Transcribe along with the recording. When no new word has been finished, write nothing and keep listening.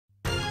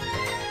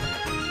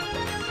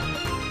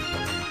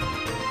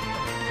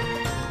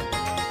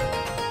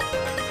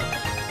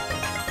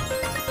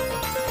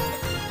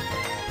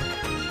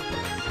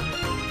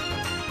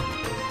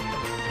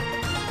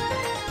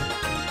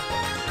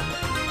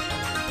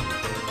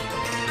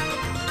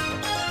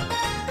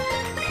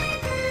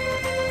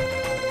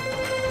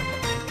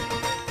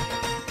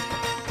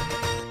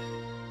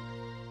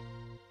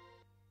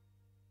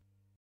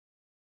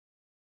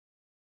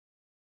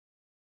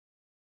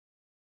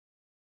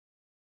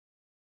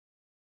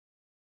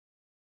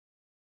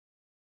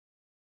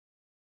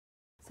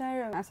Sir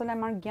আসলে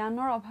আমাৰ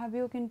জ্ঞানৰ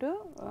অভাৱেও কিন্তু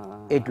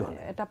এইটো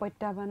এটা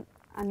প্ৰত্যাহ্বান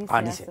আনিছে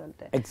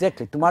আসলে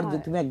এক্স্যাক্টলি তোমাৰ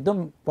তুমি একদম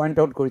পয়েন্ট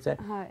আউট কৰিছা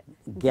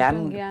জ্ঞান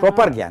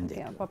প্ৰপাৰ জ্ঞান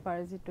প্ৰপাৰ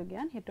যেটো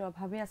জ্ঞান হেতু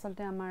অভাৱে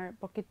আসলে আমাৰ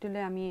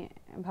প্ৰকৃতিলৈ আমি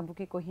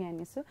ভাবুকি কঢ়িয়াই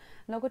আনিছো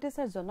লগতে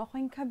স্যাৰ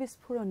জনসংখ্যা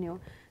বিস্ফোৰণেও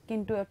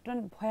কিন্তু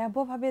অত্যন্ত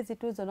ভয়াবহভাৱে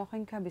যেটো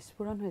জনসংখ্যা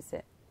বিস্ফোৰণ হৈছে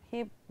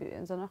সেই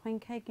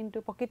জনসংখ্যাই কিন্তু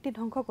প্ৰকৃতি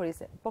ধ্বংস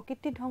কৰিছে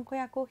প্ৰকৃতি ধ্বংসই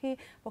আকৌ সেই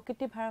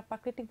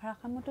প্ৰাকৃতিক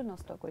ভাৰসাম্যটো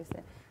নষ্ট কৰিছে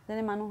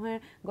যেনে মানুহে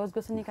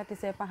গছ-গছনি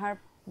কাটিছে পাহাৰ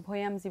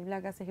ভৈয়াম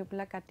যিবিলাক আছে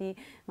সেইবিলাক কাটি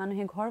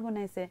মানুহে ঘৰ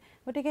বনাইছে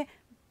গতিকে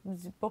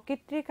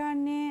প্ৰকৃতিৰ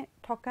কাৰণে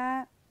থকা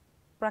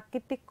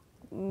প্ৰাকৃতিক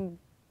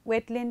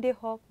ওয়েটল্যান্ডে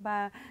হওক বা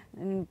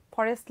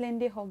ফৰেষ্ট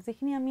ল্যান্ডে হওক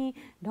যিখিনি আমি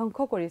ধ্বংস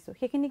কৰিছো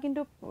সেইখিনি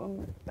কিন্তু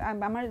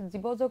আমাৰ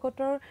জীৱ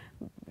জগতৰ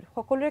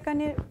সকলোৰে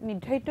কাৰণে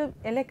নিৰ্ধাৰিত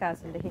এলেকা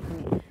আছে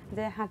সেইখিনি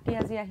যে হাতী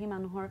আজি আহি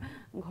মানুহৰ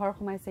ঘৰ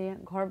সোমাইছে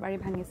ঘৰ বাৰী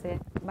ভাঙিছে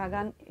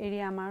বাগান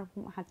এৰিয়া আমাৰ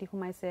হাতী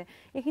সোমাইছে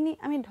এইখিনি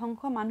আমি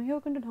মানুহেও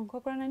কিন্তু ধ্বংস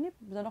কৰা নাই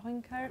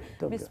জনসংখ্যাৰ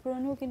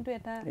বিস্ফোৰণও কিন্তু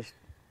এটা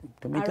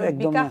তুমি তো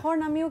একদম বিকাশৰ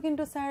নামেও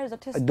কিন্তু স্যাৰ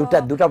যথেষ্ট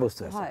দুটা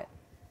বস্তু আছে হয়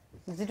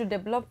যেটো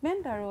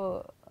ডেভেলপমেন্ট আৰু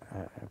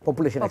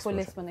পপুলেশন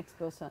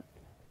এক্সপ্লোশন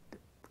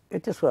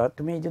এটা সোয়া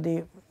তুমি যদি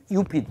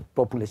UP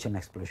population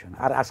explosion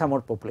R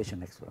আসামৰ population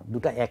explosion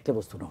দুটা একটা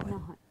বস্তু নহয়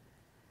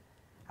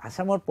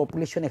আসামৰ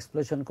পপুলেশন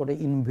এক্সপ্লোশন করে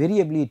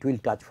invariably it will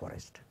touch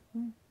forest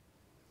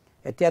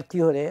এটা কি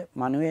হরে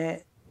মানুহে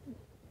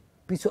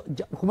পিছত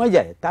ঘুমাই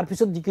যায় তার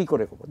পিছত কি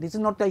করে কব this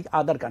is not like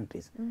other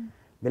countries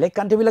বেলেগ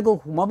কান্ট্রিবিলাকো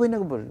ঘুমাবই না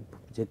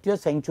যেতিয়া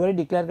স্যাংচুয়ারি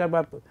ডিক্লেয়ার কৰবা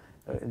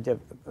যে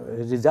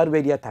ৰিজাৰ্ভ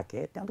এৰিয়া থাকে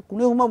তেও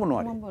কোনো ঘুমাব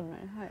নোৱাৰে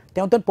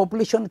তেও তাৰ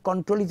population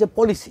control is a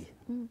policy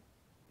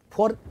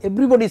for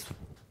এভৰিবডিজ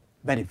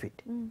benefit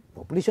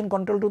population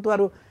কন্ট্ৰোলটো তো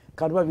আৰু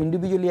কাৰবা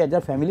ইন্ডিভিজুয়ালি এজ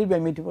আ ফ্যামিলিৰ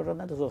বেনিফিট পড়া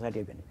না তো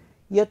সোসাইটিৰ বেনিফিট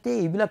ইয়াতে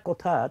এইবিলাক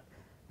কথাত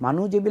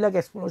মানুহ যেবিলাক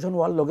এক্সপ্লোশন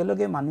হোৱাৰ লগে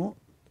লগে মানুহ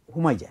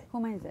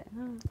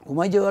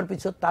ঘুমাই যাওয়াৰ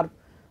পিছত তাৰ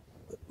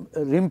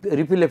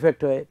ৰিপিল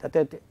এফেক্ট হয় তাতে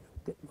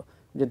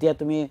যেতিয়া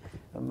তুমি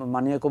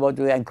মানুহে ক'ব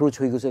যে এনক্ৰোচ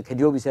হৈ গৈছে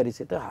খেদিব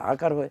বিচাৰিছে তো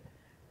হাহাকাৰ হয়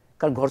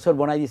কাৰণ ঘৰ চৰ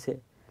বনাই দিছে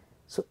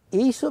সো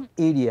এইসব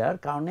এৰিয়াৰ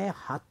কাৰণে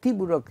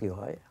হাতীবোৰৰ কি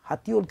হয়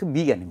হাতী হ'ল কি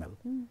বিগ এনিমেল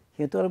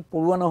সিহঁতৰ আৰু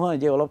পৰুৱা নহয়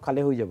যে অলপ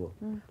খালে হৈ যাব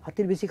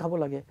হাতীৰ বেছি খাব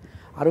লাগে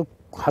আৰু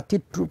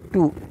হাতীৰ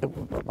ট্ৰুপটো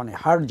মানে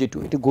হাৰ্ট যেটো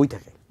এইটো গৈ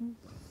থাকে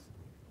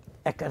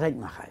একেঠাইত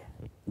নাখায়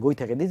গৈ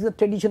থাকে দিছ ইজ এ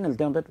ট্ৰেডিশ্যনেল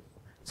তেওঁলোকৰ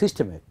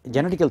চিষ্টেম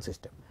জেনেটিকেল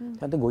চিষ্টেম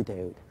তেওঁলোকে গৈ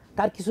থাকে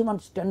তাৰ কিছুমান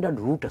ষ্টেণ্ডাৰ্ড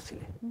ৰুট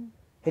আছিলে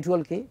সেইটো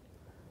হ'ল কি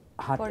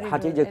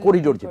হাতী যে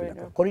কৰিডৰ যেবিলাক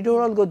কৰিডৰ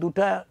হ'ল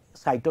দুটা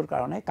সাইটৰ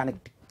কাৰণে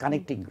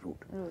কানেক্টিং ৰুট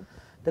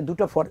তো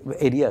দুটা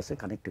এৰিয়া আছে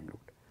কানেক্টিং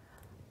ৰুট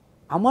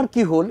আমাৰ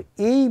কি হ'ল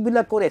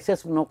এইবিলাকৰ এসেস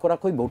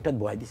নকৰাকৈ বহুতত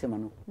বহাই দিছে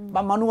মানুহ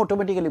বা মানুহ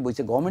অটোমেটিক্যালি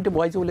বহিছে গভৰ্ণমেণ্টে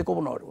বহাইছে বুলি ক'ব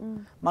নোৱাৰো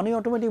মানুহ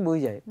অটোমেটিক বহি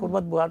যায়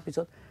কৰবাত বহাৰ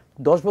পিছত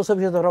 10 বছৰ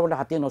পিছত ধৰা বলে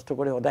হাতীয়ে নষ্ট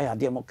কৰে সদায়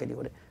হাতীয়ে মোক খেলি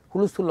কৰে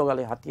হুলস্থুল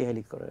লগালে হাতীয়ে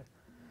হেলি কৰে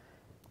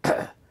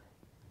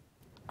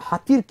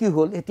হাতীৰ কি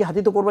হ'ল এতিয়া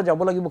হাতী তো কৰবাত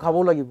যাব লাগিব খাব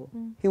লাগিব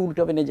হি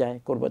উল্টা পিনে যায়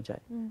কৰবাত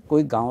যায়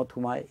কৈ গাঁৱত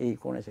সোমাই এই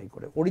কোনে সেই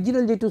কৰে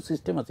অৰিজিনাল যেটো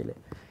সিস্টেম আছিল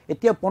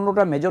এতিয়া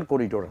 15টা মেজৰ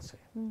কৰিডৰ আছে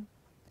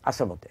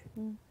আসামতে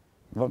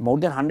more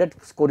than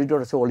 100 corridor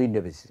আছে অল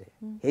ইন্ডিয়া বেসিসে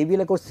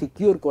এইবিলাকৰ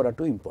সিকিউৰ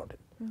কৰাটো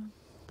important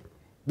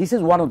this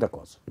is one of the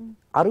cause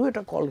আৰু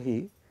এটা কল হি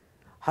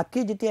হাতী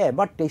যেতিয়া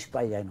এবাৰ টেষ্ট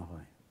পাই যায়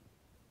নহয়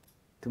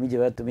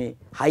তুমি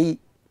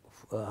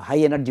হাই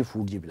এনাৰ্জি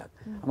ফুড যিবিলাক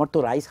আমাৰ তো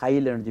ৰাইস হাই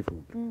এনাৰ্জি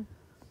ফুড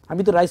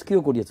আমি তো ৰাইস কিয়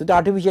কৰি আছো এটা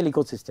আৰ্টিফিশিয়াল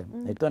ইকোসিস্টেম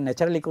এটা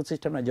ন্যাচারাল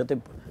ইকোসিস্টেম না যতে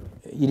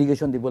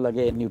ইরিগেশন দিব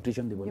লাগে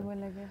নিউট্রিশন দিব লাগে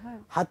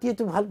হাতীয়ে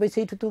তো ভাল পাইছে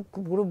এইটো তো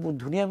পুরো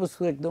ধুনিয়া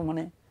বস্তু একদম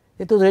মানে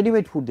এটো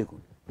রেডিমেড ফুড দেখুন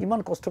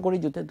ইমান কষ্ট কৰি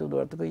যতে তো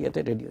দৰটো ইয়াতে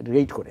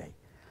ৰেট কৰে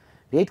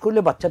ৰেট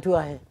কৰিলে বাচ্চাটো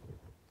আহে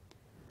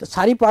তো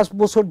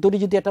 4-5 বছৰ ধৰি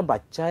যদি এটা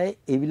বাচ্চাই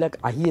এইবিলাক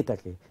আহিয়ে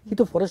থাকে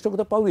কিন্তু ফৰেষ্টৰ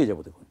কথা পাউয়ে যাব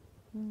দেখুন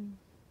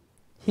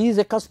he is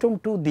accustom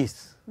to this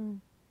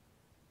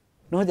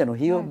নহয় জানো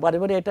হি বাৰে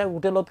বাৰে এটা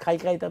হোটেলত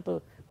খাই তা তো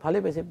ভালে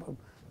পাইছে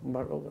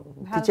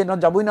কিচেনত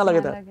যাবই না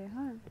লাগে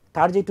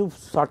তাৰ যেটো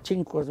সাৰ্চিং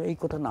কৰে এই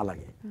কথা না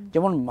লাগে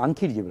যেমন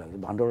মাংকিৰ যিবিলাক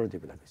বান্দৰৰ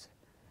যিবিলাক আছে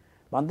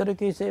বান্দৰে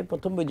কি হৈছে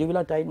প্ৰথম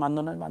যিবিলাক টাইম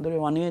বান্দৰে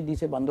মানুহে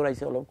দিছে বান্দৰ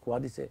আইছে অলপ খোৱা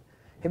দিছে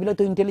সেইবিলাক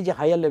তো ইন্টেলিজেন্ট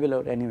হায়াৰ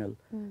লেভেলৰ এনিমেল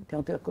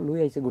তেওঁতে লৈ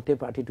আহিছে গোটে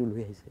পাৰ্টিটো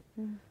লৈ আহিছে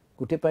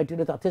গোটে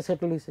পাৰ্টিটো তাতে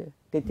সেটল হৈছে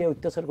তেতিয়া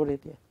অত্যাচাৰ কৰে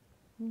এতিয়া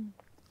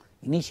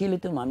ইনিশিয়ালি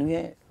তো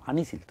মানুহে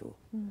আনিছিল তো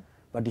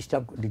বা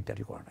ডিস্টাৰ্ব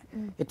দিগদাৰি কৰা নাই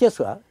এতিয়া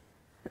চোৱা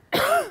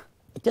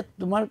এতিয়া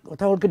তোমাৰ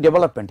কথা হ'ল কি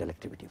ডেভেলপমেন্টাল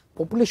এক্টিভিটি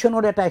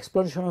পপুলেশনৰ এটা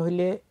এক্সপ্লোৰেশন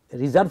হইলে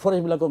ৰিজাৰ্ভ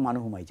ফৰেষ্ট বিলাকৰ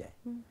মানুহ সোমাই যায়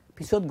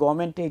পিছত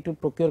গভৰ্ণমেণ্টে এইটো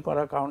প্ৰকিউৰ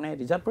কৰাৰ কাৰণে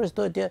ৰিজাৰ্ভ ফৰেষ্ট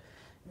তো এতিয়া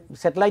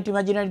স্যাটেলাইট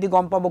ইমাজিনাৰি দি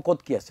গম পাব কত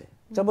কি আছে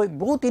সব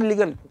বহুত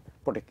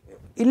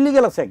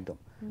ইলিগেল আছে একদম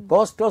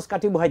গছ টছ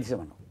কাটি বহাই দিছে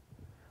মানুহ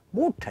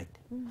বহুত ঠাইত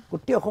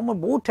গোটেই অসমৰ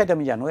বহুত ঠাইত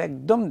আমি জানো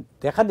একদম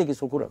দেখা দেখি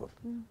চকুৰ আগত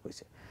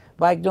হৈছে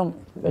বা একদম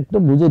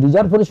বুঝে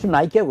ৰিজাৰ্ভ ফৰেস্ট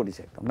নাইকিয়া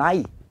কৰিছে একদম নাই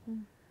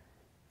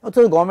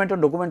অথচ গভৰ্ণমেণ্টৰ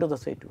ডকুমেণ্টত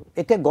আছে এইটো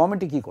এতিয়া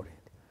গভৰ্ণমেণ্টে কি কৰে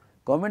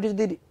গভৰ্ণমেণ্টে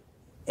যদি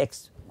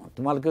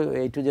তোমালোকে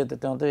এইটো যে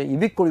তেওঁলোকে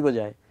ইভিক কৰিব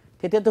যায়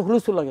তেতিয়া তো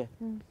হুলস্থুল লাগে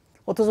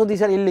অথচ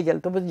দিছ আৰ ইলিগেল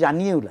তো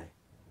জানিয়ে ওলায়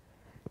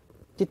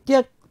তেতিয়া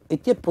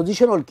এতিয়া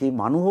পজিশন হ'ল কি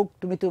মানুহক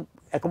তুমি তো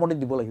একমডেট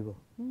দিব লাগিব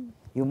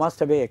You must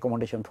have a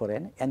accommodation for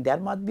and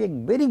there must be a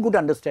very good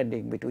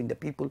understanding between the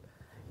people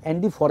and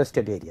the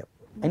forested area.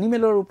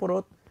 Animal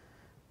oporot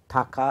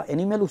thaka,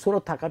 animal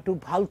usorot thaka to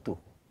bhaltu.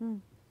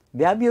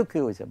 Behabio ki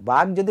hoise.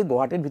 Bag jodi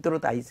Guwahatiর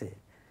ভিতরত আইছে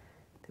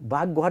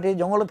বাঘ গুৱাহাটীৰ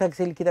জঙ্গলত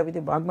থাকছিল কিতাপিতে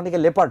বাঘ মানে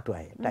leopard তো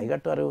আহে tiger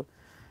তো আর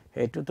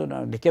এটু তো না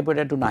ঢেকে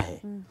পড়ে তো নাহে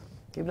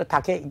কিবা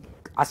থাকে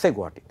আছে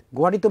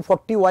গুৱাহাটীত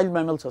 40 ওয়াইল্ড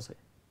ম্যামলস আছে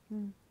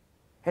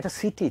এটা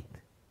সিটিত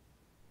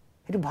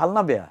এটু ভাল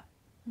না বেয়া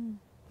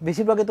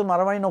বেশিরভাগে তো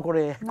মারামারি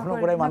নকৰে কোনো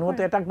কৰে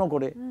মানুহতে অ্যাটাক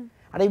নকৰে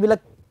আৰু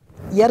এইবিলাক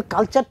ইয়াৰ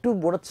কালচাৰটো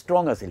বড়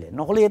ষ্ট্ৰং আছিল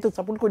নহলে এটো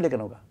সাপোৰ্ট কৰিলে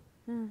কেনকা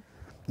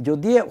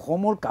যদি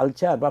হোমৰ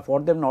কালচাৰ বা for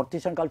them north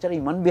eastern culture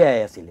ইমান বেয়া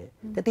আছিল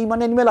তে ইমান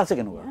এনিমেল আছে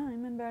কেনকা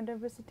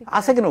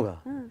আছে কেনকা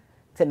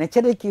সে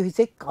নেচারে কি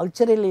হইছে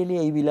কালচারাল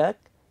এলিয়া এইবিলাক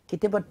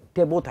কিতেবা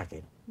টেবো থাকে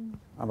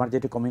আমার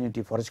যেটো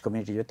কমিউনিটি ফরেস্ট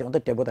কমিউনিটি যেতে ওতে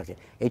টেবো থাকে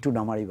এইটু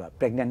নামারিবা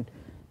প্রেগন্যান্ট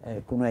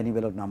কোনো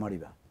এনিমেলক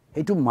নামারিবা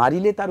এইটু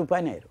মারিলে তার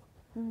উপায় নাই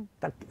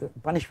তার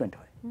পানিশমেন্ট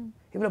হয়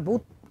এগুলা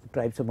বহুত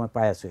ট্রাইবস মই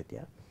পাই আছো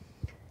এতিয়া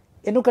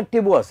এনেকা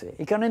টেবো আছে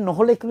এই কারণে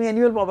নহলে কোনো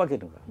এনিমেল পাবা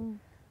কেনকা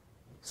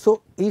সো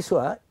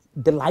ইসোয়া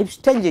the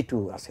lifestyle যেটো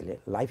আসলে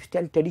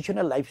lifestyle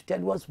traditional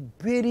lifestyle was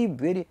very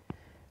very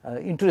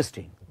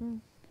interesting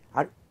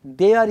and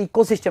they are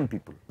ecosystem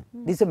people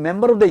this is a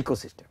member of the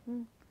ecosystem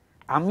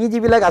আমি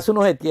যিবিলাক আছো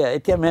নহয়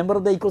এতিয়া member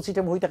of the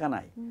ecosystem হৈ থাকা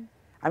নাই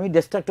আমি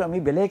ডিস্ট্রাক্ট আমি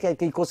বেলেগ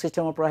এক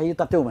ইকোসিস্টেমৰ পৰা আহি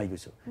তাতেও মাই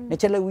গৈছো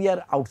নেচাৰলি উই আৰ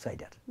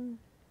আউটসাইডাৰ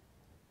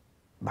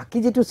বাকি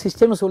যেটো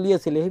সিস্টেম চলি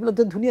আছিল সেইবিলাক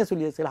তো ধুনিয়া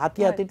চলি আছিল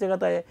হাতীৰ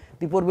জেগাত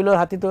দীপৰ বিলৰ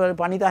হাতী তো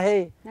পানীত আহে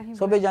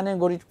সবে জানে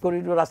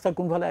গৰিটো ৰাস্তা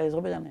কোনফালে আহে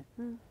সবে জানে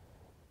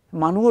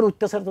মানুহৰ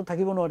অত্যাচাৰ তো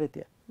থাকিব নোৱাৰে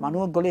এতিয়া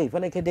মানুহক গলে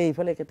ইফালে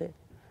খেতে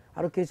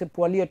আৰু কি হৈছে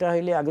পোৱালি এটা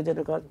হইলে আগে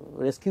যেটা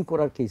রেস্কিউ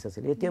করার কেস আছে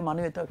এতিয়া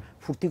মানুহ এটা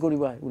ফুর্তি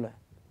করিবা উলা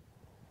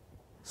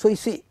so U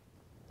C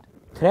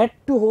threat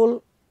to whole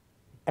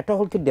এটা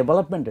হল কি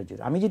ডেভেলপমেন্ট আছে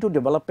আমি যেটো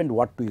ডেভেলপমেন্ট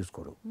ওয়ার্ড টু ইউজ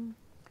করো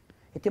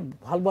এতিয়া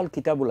ভাল ভাল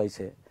কিতাব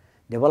ওলাইছে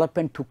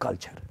ডেভেলপমেন্ট টু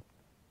কালচার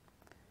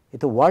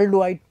এটা ওয়ার্ল্ড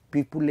ওয়াইড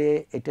পিপলে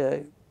এটা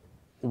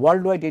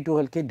ওয়ার্ল্ড ওয়াইড এটো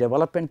হল কি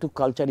development two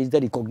culture is the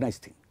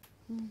recognised thing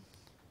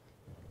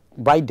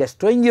by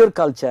destroying your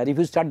culture if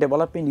you start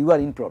developing you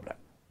are in problem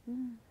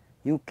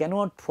you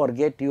cannot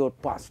forget your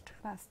past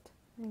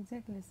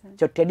exactly sir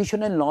so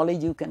traditional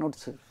knowledge you cannot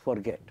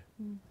forget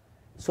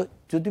so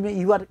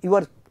you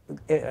are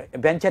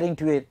venturing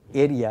to an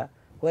area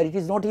where it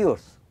is not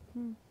yours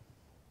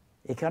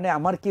এখানে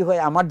আমার কি হয়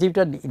আমার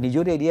যেটা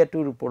নিজের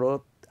এরিয়াটোর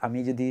উপরত আমি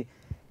যদি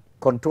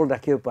control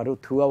রাখিব পারো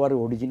through hour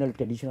original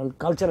traditional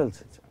cultural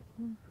system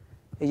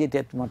এই যে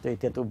তোমার তো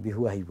এটা তো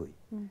বিহু আহিবই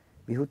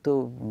বিহু তো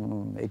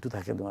এইটো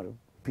থাকে তোমার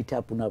পিঠা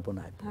পুনা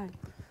বনায়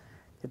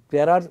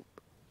there are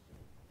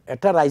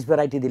এটা রাইস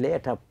ভ্যারাইটি দিলে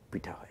এটা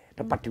পিঠা হয়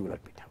এটা পার্টিকুলার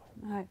পিঠা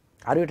হয়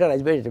আর এটা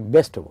রাইস ভ্যারাইটি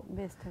বেস্ট হবে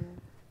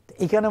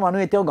এখানে মানুহ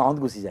এতিয়াও গাঁৱত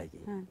গুচি যায় কি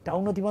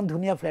টাউনত ইমান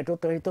ধুনীয়া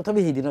ফ্ল্যাটত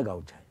তথাপি সেইদিনা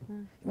গাঁৱত যায়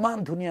ইমান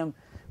ধুনীয়া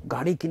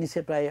গাড়ী কিনিছে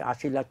প্ৰায়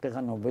 80 লাখ টাকা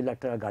 90 লাখ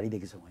টাকা গাড়ী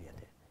দেখিছো মই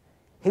ইয়াতে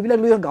সেইবিলাক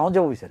লৈ গাঁৱত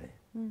যাব বিচাৰে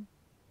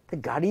তে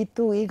গাড়ী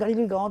তো এই গাড়ী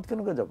লৈ গাঁৱত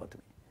কেনেকৈ যাবা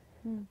তুমি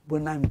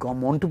বনাই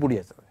মনটো পৰি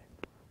আছে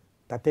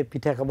তাতে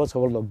পিঠা খাব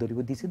সবৰ লগ ধৰিব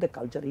this is the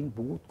culture in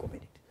বহুত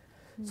community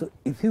so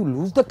if U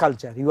loose the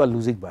culture U are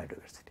losing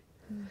biodiversity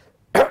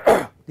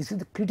this is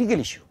the critical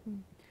issue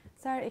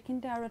sir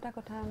এখিনতে আৰু এটা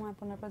কথা মই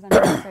আপোনাৰ পৰা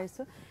জানিব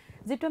বিচাৰিছো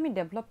যেটো আমি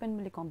ডেভেলপমেন্ট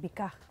বুলি কম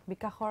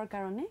বিকাশৰ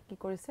কাৰণে কি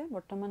কৰিছে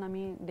বৰ্তমান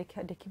আমি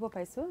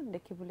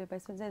দেখিবলৈ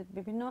পাইছো যে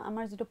বিভিন্ন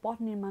আমাৰ যেটো পথ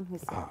নিৰ্মাণ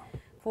হৈছে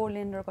 4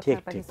 লেনৰ কথা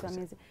পাতিছো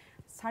আমি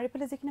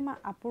চাৰিফালে যিখিনি আমাৰ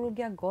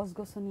আপুৰুগীয়া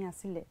গছ-গছনি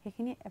আছিল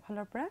সেইখিনি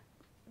এফালৰ পৰা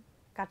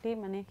কাটি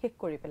মানে শেষ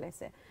কৰি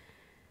পেলাইছে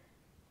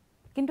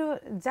কিন্তু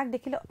যাক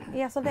দেখিলে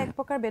এই আসলে এক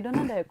প্ৰকাৰ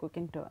বেদনাদায়ক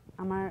কিন্তু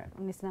আমাৰ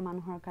নিচিনা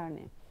মানুহৰ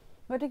কাৰণে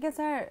গতিকে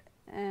স্যাৰ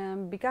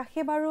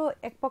বিকাশে বাৰু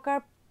এক প্ৰকাৰ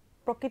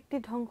প্ৰকৃতি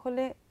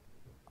ধ্বংসলে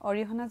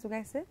অৰিহণা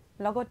যোগাইছে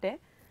লগতে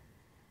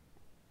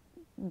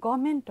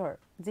গভৰ্নমেন্টৰ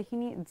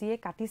যিয়ে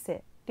কাটিছে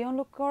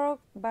তেওঁলোকৰ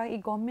বা এই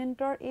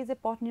গভৰ্নমেন্টৰ এই যে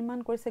পথ নিৰ্মাণ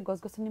কৰিছে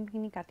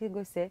গছ-গছনিখিনি কাটি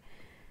গৈছে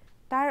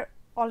তাৰ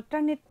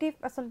অল্টাৰনেটিভ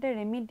আসলে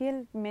ৰেমিডিয়েল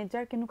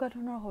মেজাৰ কেনেকুৱা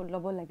ধৰণৰ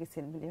ল'ব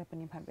লাগিছিল বুলি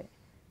আপুনি ভাবে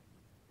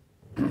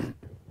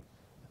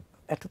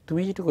এটো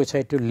তুমি যেটো কৈছা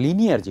এটো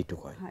লিনিয়ার যেটো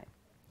হয়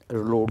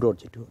ৰোডৰ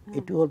যেটো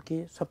এটো হল কি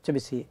সবচেয়ে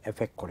বেশি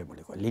এফেক্ট কৰে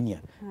বুলি কয়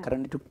লিনিয়াৰ কাৰণ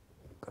এটো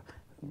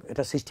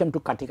এটা সিস্টেমটো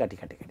কাটি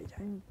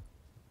যায়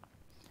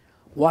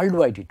ওয়াৰ্ল্ড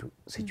ওয়াইড এটো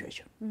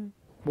সিচুয়েশন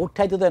বহুত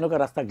ঠাইতে তো এনেকুৱা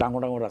ৰাস্তা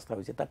ডাঙৰ ৰাস্তা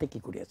হৈছে তাতে কি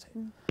কৰি আছে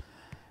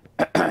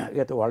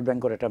ইয়াতে ওয়াৰ্ল্ড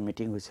ব্যাংকৰ এটা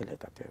মিটিং হৈছিল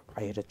তাতে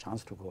আই had a chance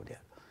to go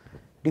there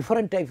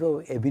different type of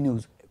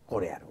avenues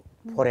কৰে আৰু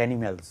for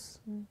animals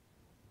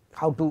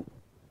how to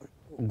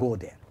go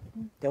there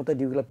তেওতে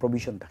develop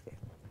প্ৰভিশন থাকে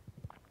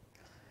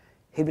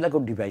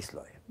সেইবিলাকৰ ডিভাইস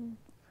লয়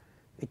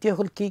এতিয়া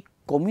হল কি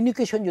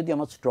কমিউনিকেশন যদি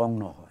আমাৰ স্ট্ৰং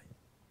নহয়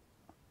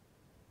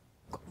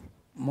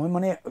মই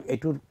মানে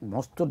এটোৰ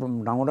মস্ত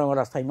ডাঙৰ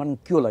ৰাস্তা ইমান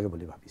কিয় লাগে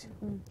বুলি ভাবিছিল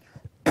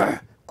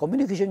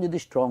কমিউনিকেশন যদি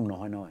স্ট্ৰং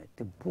নহয়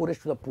তে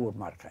পুৰেষ্ট দা পুৰ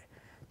মাৰ খায়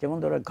যেমন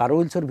ধৰা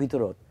গাৰোইলছৰ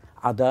ভিতৰত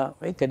আদা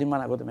এই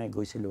কেদিনমান আগতে মই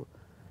গৈছিলো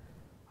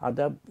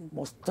আদা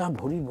মস্তা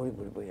ভৰি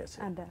আছে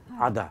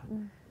আদা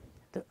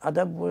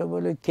আদা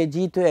বলে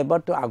কেজি তো এবার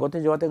তো আগতে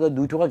যাওয়াতে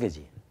 2 টাকা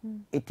কেজি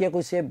এতিয়া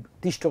কইছে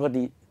 30 টাকা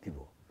দিব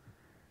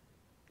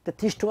তো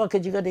 30 টাকা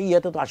কেজি কাটে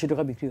ইয়াতে তো 80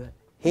 টাকা বিক্রি হয়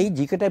এই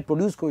জিকেটাই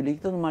প্রডিউস করলে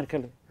তো মার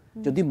খেলে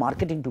যদি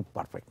মার্কেটিং টু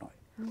পারফেক্ট নয়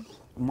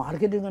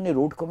মার্কেটিং মানে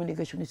রোড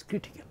কমিউনিকেশন ইজ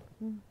ক্রিটিক্যাল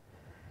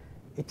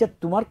এটা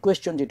তোমার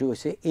কোয়েশ্চন যেটা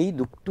হয়েছে এই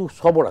দুটো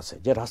সবর আছে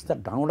যে রাস্তার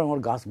ডাঙর ডাঙর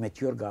গাছ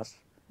ম্যাচিওর গাছ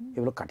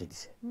এগুলো কাটি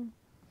দিছে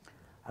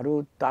আৰু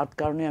তাৰ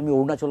কাৰণে আমি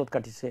অৰুণাচলত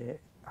কাটিছে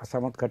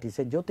আসামত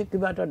কাটিছে যতে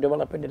কিবা একটা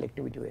ডেভেলপমেন্টাল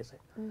এক্টিভিটি হয়েছে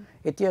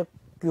এতিয়া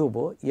কি হব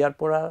ইয়ার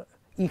পৰা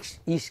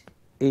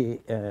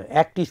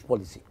act east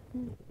policy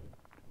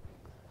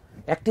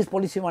act east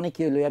policy মানে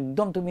কি হলো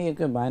একদম তুমি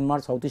মায়ানমার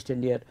সাউথ ইস্ট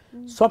ইন্ডিয়ার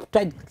সব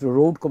টাইপ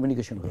রোড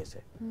কমিউনিকেশন হয়েছে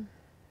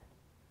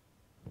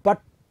বাট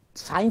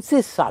সায়েন্স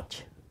ইজ সাচ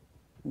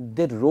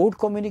the road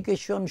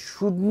communication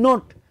should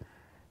not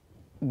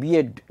be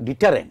a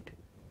deterrent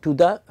to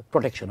the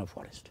protection of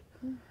forest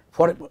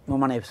for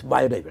মানে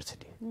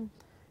biodiversity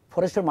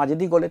ফরেস্টের মাঝে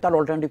দিয়ে গেলে তার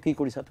অল্টারনেটিভ কি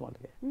করিস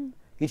তোমাকে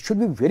it should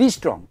be very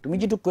strong তুমি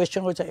যেটু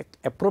কোয়েশ্চন হয়েছে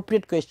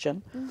appropriate question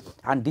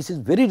and this is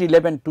very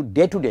relevant to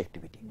day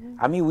activity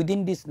আমি within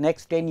this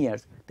next 10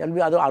 years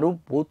তাহলে আরো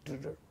বহুত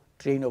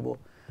ট্রেন হবো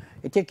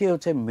এটা কি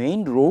হচ্ছে মেইন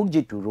রোড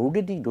যেটু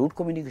রোড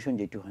কমিউনিকেশন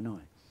যেটু হয় না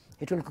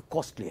এটা হল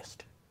কস্টলিয়েস্ট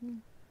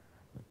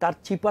তার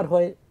চিপার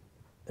হয়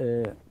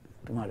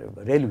তোমার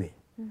রেলওয়ে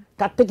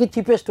তার থেকে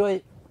চিপেস্ট হয়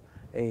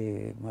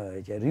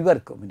রিভার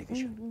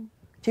কমিউনিকেশন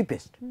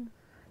চিপেস্ট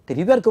তো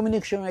রিভার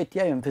কমিউনিকেশন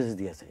এতিয়া এমফেসিস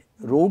দি আছে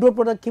ৰোডৰ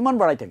পৰা কিমান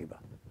বঢ়াই থাকিবা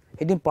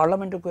এদিন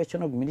পাৰ্লামেণ্টৰ কোৱেশ্যন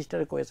অফ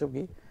মিনিষ্টাৰে কৈ আছে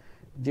কি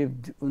যে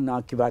না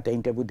কিবা এটা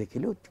ইণ্টাৰভিউ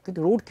দেখিলো কিন্তু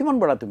ৰোড কিমান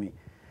বঢ়া তুমি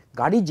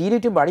গাড়ী যি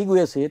ৰেটে বাঢ়ি গৈ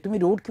আছে তুমি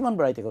রোড কিমান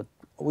বঢ়াই থাকিবা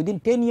within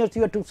 10 years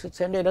you have to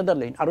send another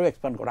lane আৰু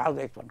এক্সপান্ড কৰা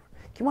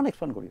কিমান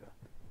এক্সপান্ড কৰিবা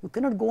You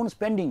cannot go on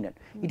spending that.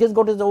 It has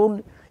got its own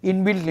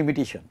inbuilt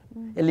limitation.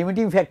 A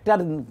limiting factor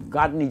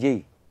God নিজেই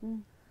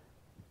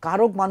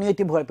কারক মানুষ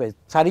এটি ভয় পায়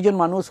 4 জন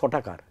মানুষ 100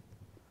 টাকার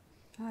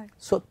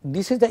so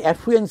this is the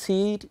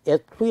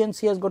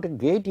affluency has got a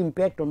great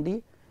impact on the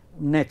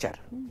nature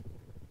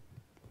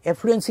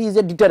affluency is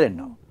a deterrent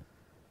now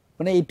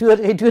মানে এইটো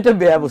এটা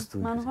বেয়া বস্তু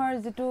মানুহৰ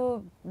যেটো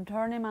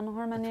ধৰণে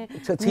মানুহৰ মানে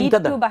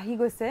চিন্তাটো বাঢ়ি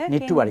গৈছে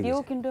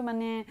কিন্তু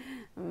মানে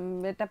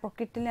এটা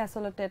প্ৰকৃতিলে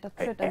আসলতে এটা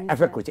থ্ৰেট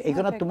এফেক্ট কৰিছে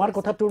এইখানে তোমাৰ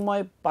কথাটো মই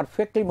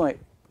পাৰফেক্টলি মই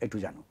এটো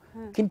জানো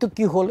কিন্তু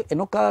কি হল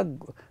এনেকা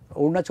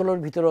অৰুণাচলৰ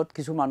ভিতৰত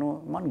কিছু মানুহ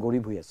মান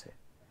গৰীব হৈ আছে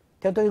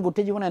তেতে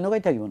গোটেই জীৱন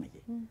এনেকাই থাকিব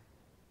নেকি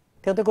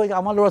তেতে কয়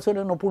আমাৰ ল'ৰা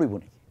ছোৱালী নপঢ়িব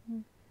নেকি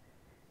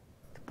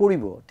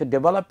পঢ়িব তে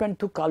development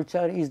two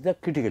culture is the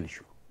ক্ৰিটিক্যাল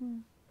issue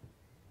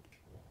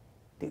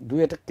দুই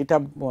একটা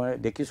কিতাব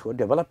দেখিছো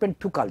ডেভেলপমেন্ট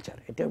টু কালচার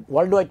এটা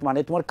ওয়ার্ল্ড ওয়াইড মানে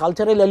তোমার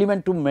কালচারাল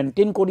এলিমেন্ট টু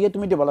মেইনটেইন করিয়ে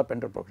তুমি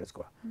ডেভেলপমেন্টের প্রগ্রেস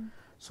করা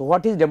so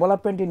what is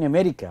development in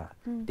America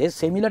De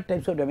similar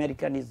types of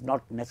American is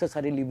not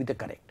necessarily with the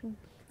correct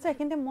sir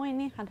কিন্তু মই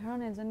এনে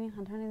সাধারণ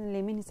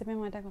লেমেন হিচাপে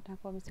মই এটা কথা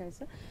কব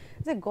বিচাৰিছো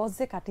যে গছ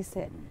যে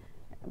কাটিছে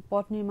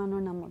পথ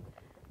নিৰ্মাণৰ নামত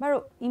বাৰু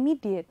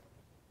ইমিডিয়েট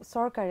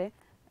চৰকাৰে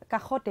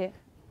কাখতে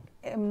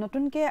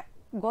নতুনকে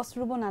গছ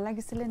ৰুব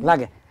নালাগিছিল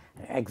লাগে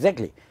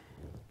এক্স্যাক্টলি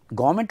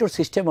গভৰ্নমেন্টৰ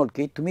সিস্টেম হল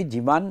কি তুমি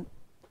যিমান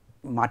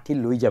মাটি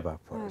লৈ যাবা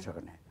ফৰেষ্টৰ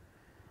কাৰণে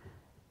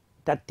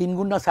তার 3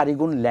 গুণ না 4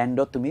 গুণ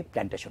ল্যান্ডত তুমি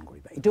প্ল্যান্টেশন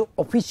করিবা এটা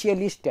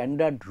অফিসিয়ালি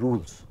স্ট্যান্ডার্ড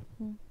রুলস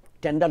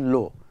স্ট্যান্ডার্ড ল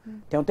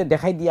তেমতে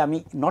দেখাই দিয়ে আমি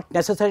নট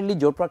নেসেসারিলি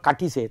জোর পৰা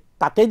কাটিছে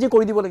তাতে যে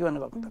কৰি দিব লাগিব না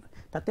কথা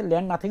তাতে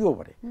ল্যান্ড না থাকিব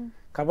পাৰে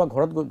কাবা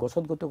ঘৰত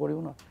গছত গত কৰিব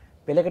না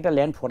বেলেগ এটা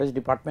ল্যান্ড ফরেস্ট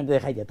ডিপার্টমেন্ট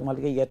দেখাই দিয়া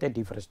তোমালকে ইয়াতে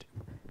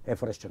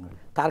এফরেস্টেশন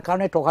তার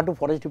কারণে টকাটো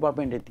ফরেস্ট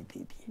ডিপার্টমেন্টে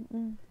দিয়ে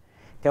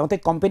তেমতে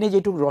কোম্পানি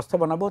যেটু রাস্তা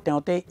বানাবো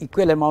তেমতে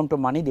equal amount of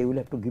money they will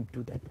have to give to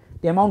that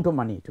the amount of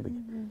money to B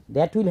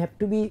that will have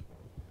to B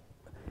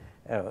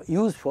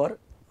used for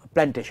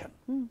plantation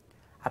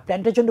are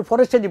plantation তো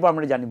ফরেস্ট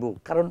ডিপার্টমেন্টে জানিব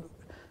কারণ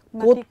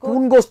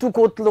কোন বস্তু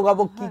কোত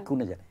লগাবো কি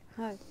কোনে জানে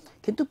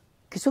কিন্তু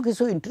কিছু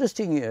কিছু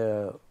ইন্টারেস্টিং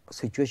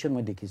সিচুয়েশন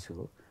মই দেখিছো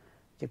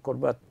যে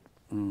করবাত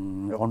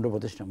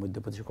অন্ধ্রপ্রদেশ না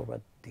মধ্যপ্রদেশ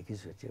করবাত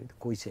দেখিছো যে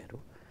কইছে আৰু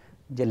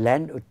যে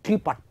ল্যান্ড ট্ৰি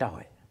পাট্টা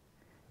হয়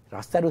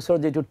ৰাস্তাৰ ওচৰত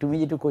যেটো তুমি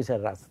যেটো কইছা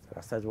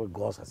ৰাস্তাৰ ওপৰ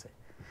গছ আছে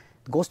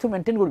গছটো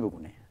মেইনটেইন কৰিব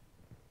কোনে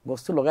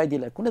গছটো লগাই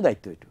দিলা কোনে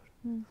দায়িত্ব এটো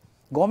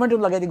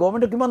গভর্নমেন্ট লগাই দি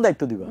গভর্নমেন্ট কিমান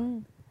দায়িত্ব দিবা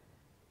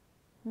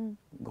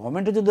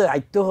গভর্নমেন্টের যদি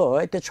দায়িত্ব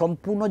হয় তো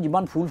সম্পূর্ণ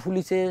জীবন ফুল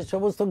ফুলিছে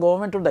সমস্ত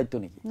গভর্নমেন্টের দায়িত্ব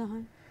নাকি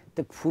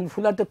তো ফুল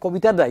ফুলার তো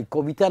কবিতার দায়িত্ব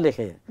কবিতা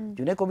লেখে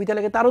যোনে কবিতা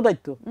লেখে তারও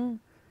দায়িত্ব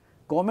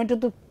গভর্নমেন্টে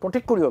তো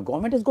প্রটেক্ট করিব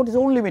government is gut is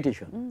one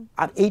limitation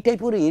আর এই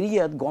টাইপের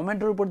এরিয়া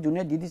গভর্নমেন্টের উপর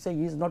যোনে দি দিছে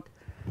he is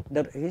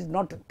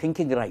not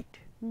thinking right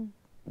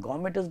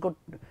government is gut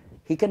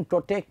he can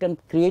protect and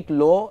create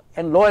ল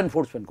এন্ড ল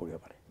এনফোর্সমেন্ট করিব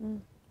পারে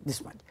this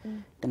much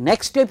the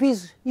next step is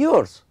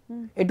yours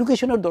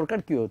educational দরকার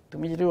কি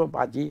তুমি যদি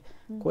বাজি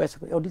কোয়েস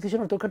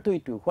educational দরকার তো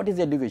ইটু what is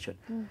education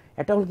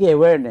এটা হল কি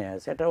awareness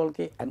এটা হল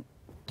কি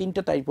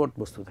তিনটা টাইপের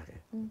বস্তু থাকে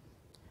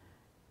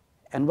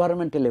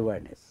environmental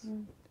awareness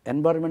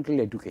environmental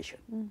education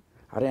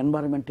আর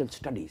environmental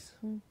studies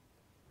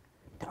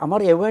আমার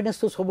awareness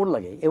তো সবর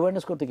লাগে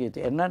awareness করতে কি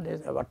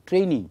about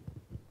training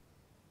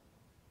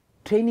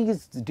is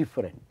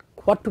different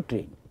what to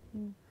train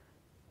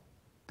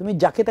তুমি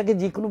যাকে তাকে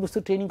যিকোনো বস্তু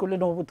ট্ৰেইনিং কৰিলে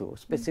নহ'ব তো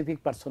স্পেচিফিক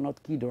পাৰ্চনত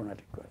কি ধৰণৰ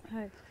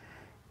requirement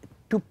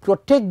to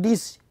protect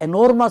this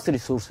এনৰ্মাছ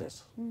resources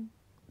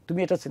তুমি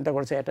এটা চিন্তা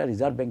কৰিছা এটা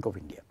ৰিজাৰ্ভ বেংক অফ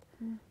ইণ্ডিয়া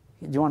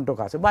যিমান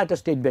টকা আছে বা এটা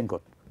ষ্টেট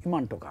বেংকত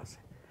ইমান টকা আছে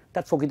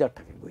তাত চকীদাৰ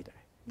থাকে গৈ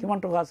থাকে কিমান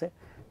টকা আছে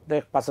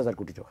 5,000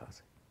 কোটি টকা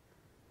আছে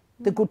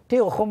তে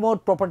গোটেই অসমৰ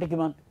প্ৰপাৰ্টি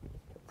কিমান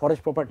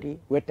ফৰেষ্ট প্ৰপাৰ্টি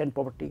ৱেটলেণ্ড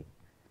প্ৰপাৰ্টি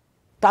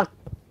তাক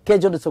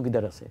কেইজন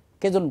চকীদাৰ আছে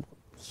কেইজন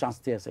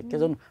শাস্তি আছে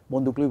কেইজন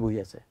বন্দুক লৈ বহি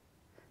আছে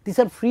these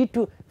are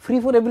free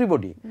for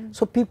everybody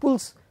so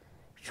peoples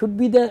should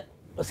be the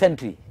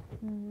sentry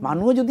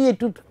মানুহে যদি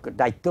এইটো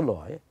দায়িত্ব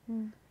লয়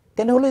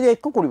তেনেহ'লে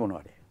একো কৰিব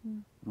নোৱাৰে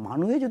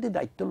মানুহে যদি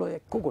দায়িত্ব লয়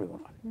একো কৰিব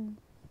নোৱাৰে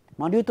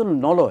মানুহে তো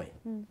নলয়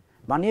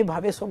মানুহে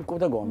ভাবে সব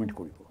কথা গভৰ্ণমেণ্ট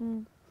কৰিব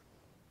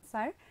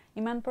স্যাৰ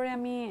ইমান পৰে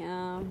আমি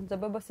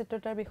জৈৱ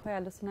বৈচিত্ৰতাৰ বিষয়ে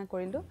আলোচনা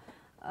কৰিলোঁ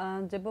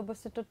জৈৱ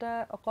বৈচিত্ৰতা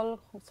অকল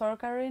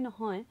চৰকাৰৰে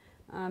নহয়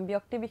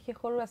ব্যক্তি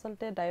বিশেষৰো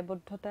আচলতে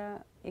দায়বদ্ধতা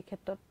এই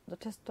ক্ষেত্ৰত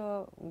যথেষ্ট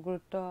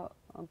গুৰুত্ব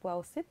পোৱা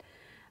উচিত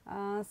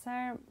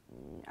স্যাৰ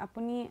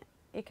আপুনি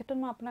এই ক্ষেত্ৰত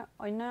মই আপোনাক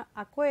অন্য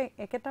আকৌ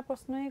একেটা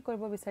প্ৰশ্নই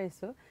কৰিব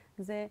বিচাৰিছোঁ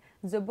যে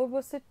জৈৱ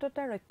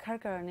বৈচিত্ৰতা ৰক্ষাৰ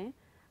কাৰণে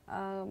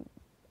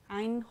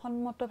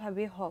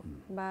আইনসন্মতভাৱেই হওক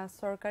বা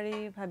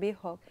চৰকাৰীভাৱেই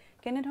হওক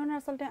কেনেধৰণৰ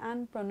আচলতে আইন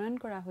প্ৰণয়ন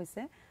কৰা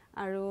হৈছে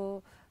আৰু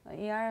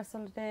ইয়াৰ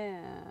আচলতে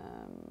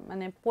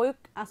মানে প্ৰয়োগ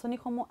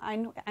আঁচনিসমূহ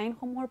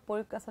আইনসমূহৰ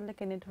প্ৰয়োগ আচলতে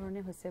কেনেধৰণে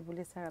হৈছে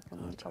বুলি ছাৰ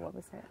আপুনি ক'ব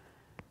বিচাৰে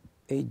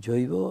এই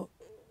জৈৱ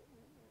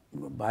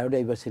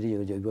বায়োডাইভাৰ্চিটি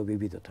জৈৱ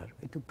বিবিধতাৰ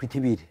এইটো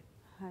পৃথিৱীৰ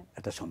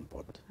এটা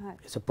সম্পদ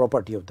it's a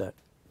property of the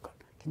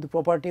কিন্তু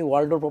প্ৰপাৰ্টি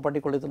ৱৰ্ল্ডৰ প্ৰপাৰ্টি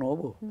ক'লেতো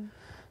নহ'ব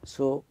চ'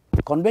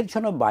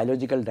 কনভেনশ্যন অফ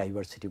বায়'লজিকেল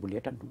ডাইভাৰ্চিটি বুলি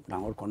এটা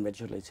ডাঙৰ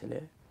কনভেনশ্যন লৈছিলে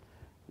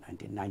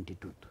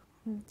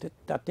 1992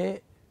 তাতে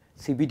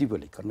CBD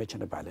বুলি কনভেনশ্যন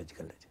অফ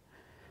বায়'লজিকেল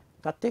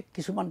তাতে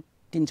কিছুমান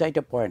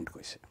 3-4টা পইণ্ট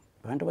কৈছে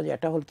পইণ্টৰ মাজত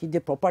এটা হ'ল কি যে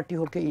প্ৰপাৰ্টি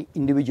হ'ল কি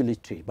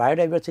ইণ্ডিভিজুৱেলিষ্ট্ৰি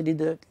biodiversity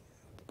the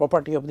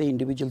property of the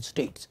individual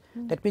states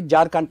that means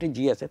যাৰ কাণ্ট্ৰি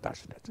যি আছে তাৰ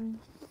আছে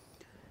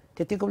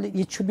তেতিয়া ক'লে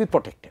it should be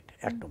protected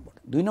 1 number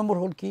 2 number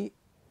হ'ল কি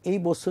এই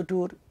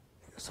বস্তুটোৰ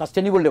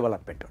সাষ্টেইনেবল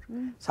ডেভেলপমেণ্টৰ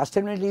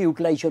সাষ্টেইনেবল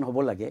ইউটিলাইজেশ্যন হ'ব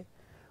লাগে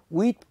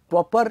with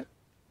proper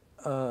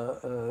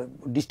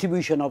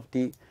distribution of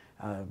the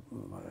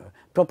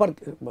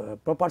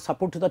proper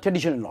support to the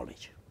traditional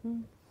knowledge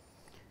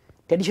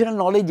traditional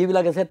knowledge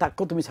যিবিলাক আছে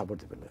তাকো তুমি ছাপোৰ্ট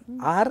দিব লাগে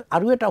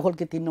আৰু এটা হ'ল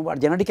কি 3 নম্বৰ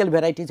জেনেটিকেল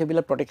ভেৰাইটিজ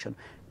এইবিলাক প্ৰটেকশ্যন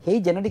সেই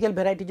জেনেটিকেল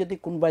ভেৰাইটি যদি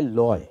কোনোবাই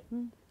লয়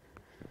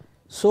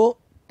চ'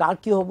 তাৰ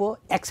কি হ'ব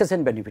access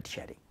and benefit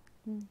sharing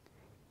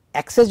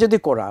access যদি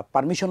কৰা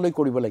পাৰ্মিশ্যন লৈ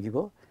কৰিব লাগিব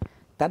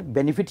তাৰ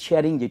বেনিফিট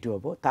শ্বেয়াৰিং যিটো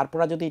হ'ব তাৰ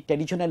পৰা যদি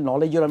ট্ৰেডিশ্যনেল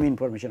নলেজৰ আমি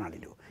ইনফৰমেশ্যন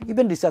আনিলোঁ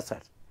ইভেন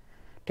ৰিচাৰ্চাৰ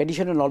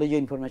ট্ৰেডিশ্যনেল নলেজৰ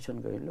ইনফৰমেশ্যন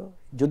কৰিলোঁ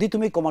যদি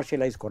তুমি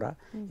কমাৰ্চিয়েলাইজ কৰা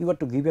U R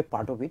to give a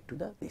part of it to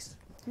the দিছ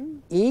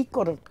এই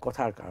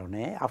কথাৰ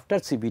কাৰণে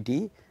after CBD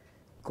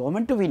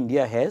Government of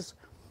India has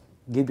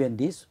given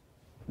this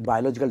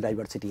Biological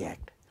Diversity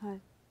Act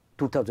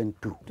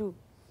 2002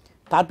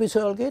 তাৰ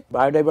পিছলৈকে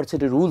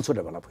বায়োডাইভাৰ্চিটি ৰুলছো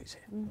ডেভেলপ হৈছে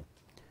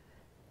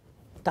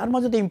তাৰ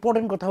মাজতে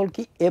ইম্পৰ্টেণ্ট কথা হ'ল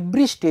কি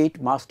every state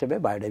must have a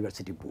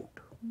বায়োডাইভাৰ্চিটি board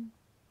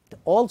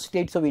all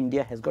states of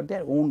India has gut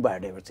there one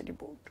বায়োডাইভাৰ্চিটি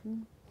board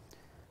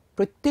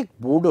প্ৰত্যেক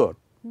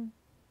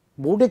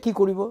বোৰ্ডে কি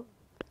কৰিব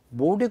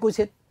বোৰ্ডে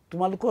কৈছে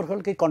তোমালোকৰ হ'ল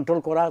কি কণ্ট্ৰল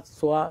কৰা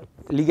চোৱা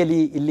লিগেলি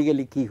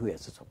ইলিগেলি কি হৈ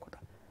আছে চব কথা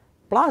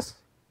প্লাছ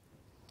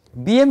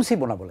BMC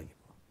বনাব লাগিব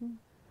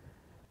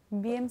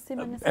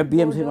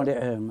BMC মানে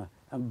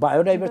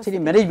বায়োডাইভাৰ্চিটি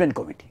মেনেজমেণ্ট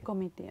কমিটি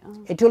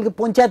এইটো হ'ল কি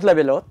পঞ্চায়ত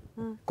লেভেলত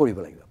কৰিব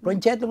লাগিব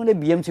পঞ্চায়ত মানে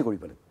BMC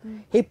কৰিব লাগিব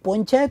সেই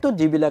পঞ্চায়তত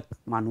যিবিলাক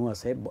মানুহ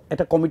আছে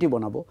এটা কমিটি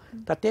বনাব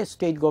তাতে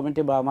ষ্টেট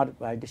গভৰ্ণমেণ্টে বা আমাৰ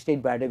ষ্টেট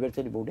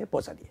বায়োডাইভাৰ্চিটি বোৰ্ডে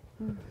পইচা দিয়ে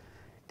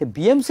তে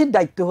BMCৰ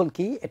দায়িত্ব হ'ল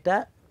কি এটা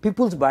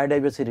পিপুলছ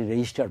বায়োডাইভাৰ্চিটি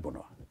ৰেজিষ্টাৰ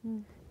বনোৱা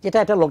যেটা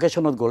এটা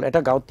লোকেশ্যনত গ'ল এটা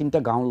গাঁৱত 3টা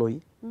গাঁও লৈ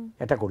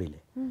এটা কৰিলে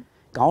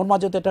গাঁৱৰ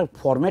মাজত এটা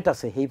ফৰ্মেট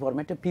আছে সেই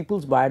ফৰ্মেটে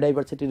পিপুলছ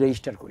বায়োডাইভাৰ্চিটি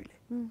ৰেজিষ্টাৰ কৰিলে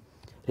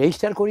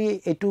ৰেজিষ্টাৰ কৰি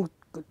এইটো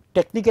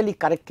টেকনিক্যালি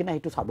কাৰেক্ট কিনা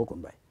সেইটো চাব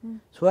কোনোবাই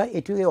চোৱা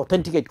এইটো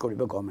অথেণ্টিকেট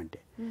কৰিব গভৰ্ণমেণ্টে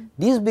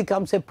দিছ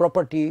becomes A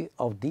property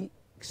of the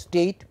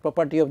state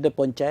property of the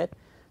panchayat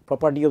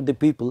property of the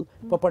people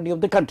property of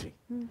the country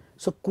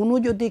চ' কোনো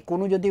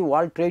যদি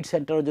ৱৰ্ল্ড ট্ৰেড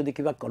চেণ্টাৰত যদি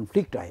কিবা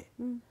কনফ্লিক্ট আহে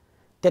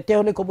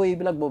তেতিয়াহ'লে ক'ব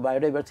এইবিলাক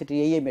বায়োডাইভাৰ্চিটি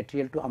এই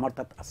মেটেৰিয়েলটো আমাৰ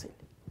তাত আছিল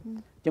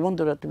যেমন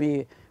ধৰা তুমি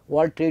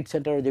ৱৰ্ল্ড ট্ৰেড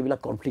চেণ্টাৰৰ যিবিলাক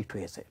কনফ্লিক্ট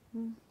হৈ আছে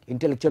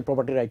ইণ্টেলেকচুৱেল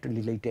প্ৰপাৰ্টি ৰাইট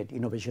ৰিলেটেড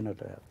ইনোভেশ্যনত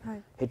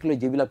সেইটো লৈ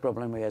যিবিলাক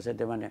প্ৰব্লেম হৈ আছে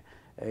মানে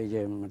এই যে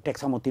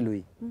টেক্সামতি লৈ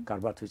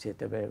কাৰবাৰ হৈছে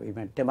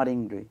ইভেন টেমাৰিং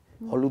লৈ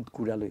হলুদ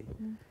কুৰা লৈ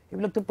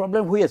এইবিলাকতো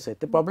প্ৰব্লেম হৈ আছে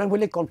তে প্ৰব্লেম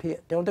হ'লে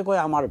তেওঁলোকে কয়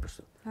আমাৰ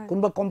বস্তু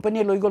কোনোবা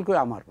কোম্পানীয়ে লৈ গ'ল কয়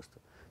আমাৰ বস্তু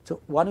চ'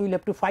 one will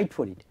have to fight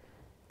for it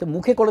তো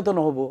মুখে ক'লেতো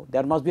নহ'ব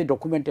there must B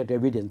documented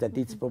evidence that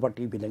this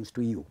property belongs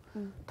to you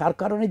তাৰ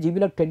কাৰণে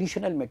যিবিলাক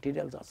ট্ৰেডিশ্যনেল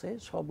মেটেৰিয়েলছ আছে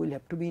সব will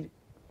have to B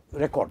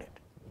recorded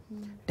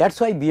that's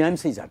Y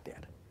BMCs are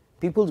there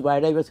peoples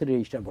বায়োডাইভাৰ্চিটি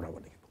register বনাব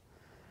লাগিব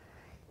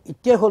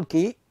এতিয়া হ'ল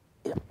কি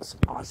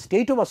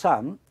state of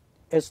Assam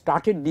has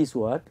started this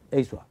work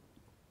এই চোৱা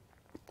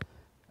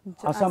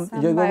আসাম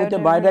জৈৱবৈচিত্ৰ্য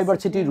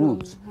বায়োডাইভাৰ্চিটি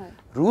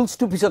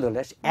ৰুলছটো পিছত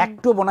হ'লে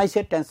এক্টটো বনাইছে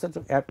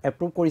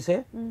এপ্ৰুভ কৰিছে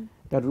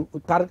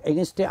তাৰ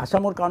এগেইনষ্টে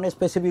আসামৰ কাৰণে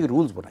স্পেচিফিক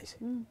ৰুলছ বনাইছে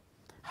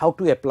হাউ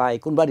টু এপ্লাই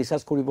কোনোবা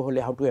ৰিচাৰ্চ কৰিব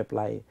হ'লে হাউ টু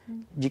এপ্লাই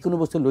যিকোনো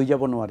বস্তু লৈ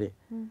যাব নোৱাৰে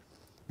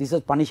this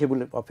is পানিছেবল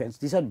offence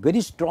this R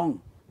very strong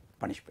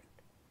punishment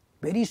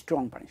very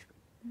strong punishment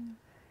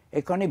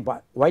এইকাৰণে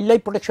ৱাইল্ড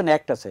লাইফ প্ৰটেকশ্যন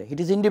এক্ট আছে it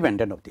is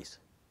independent of this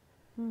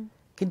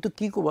কিন্তু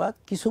কি ক'বা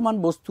কিছুমান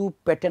বস্তু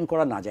পেটেণ্ট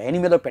কৰা নাযায়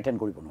এনিমেলৰ পেটেণ্ট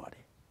কৰিব নোৱাৰে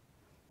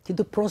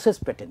কিন্তু প্ৰচেছ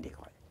পেটেণ্টিং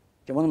হয়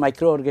যেমন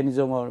মাইক্ৰ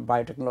অৰ্গেনিজমৰ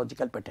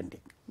বায়োটেকনলজিক্যাল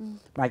পেটেণ্টিং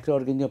মাইক্ৰ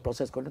অৰ্গেনিজম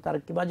প্ৰচেছ কৰিলে তাৰ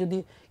কিবা যদি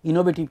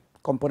ইনোভেটিভ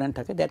কম্পনেণ্ট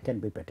থাকে দ্যাট কেন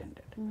বি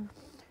পেটেণ্টেড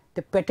তে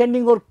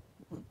পেটেণ্টিঙৰ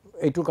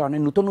এইটোৰ কাৰণে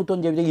নতুন নতুন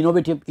যে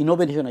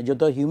ইনোভেশ্যন হয়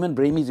য'ত human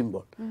brain is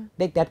involve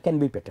that can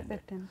B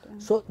patented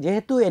চ'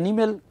 যিহেতু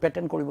এনিমেল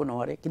পেটেণ্ট কৰিব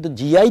নোৱাৰে কিন্তু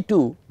G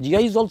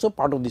I is also'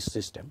 part of this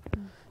system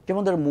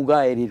যেমন ধৰ মুগা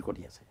এৰিৰ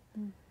কৰি আছে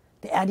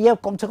এৰিয়া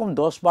কমচে কম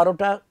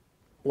 10-12টা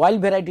ৱাইল্ড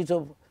ভেৰাইটিজ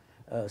অফ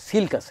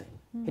সিল্ক আছে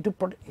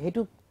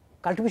সেইটো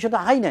কাল্টিভেশ্যনটো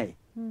আহাই নাই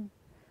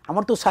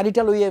আমাৰতো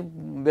 4টা লৈয়ে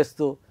ব্যস্ত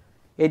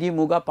এৰি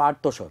মুগা পাট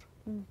তছৰ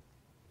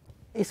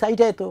এই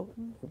 4টাইতো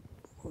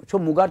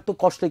চ' মুগাৰতো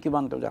কষ্টলি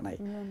কিমানটো জানাই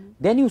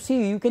দেন ইউ চি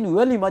ইউ কেন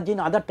ৱেল ইমাজিন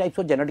আদাৰ types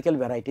of genetical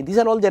variety these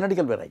are all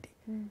genetical variety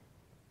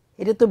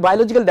এটাতো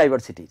biological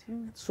diversity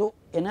so'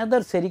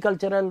 another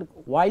সেৰিকালচাৰাল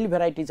wild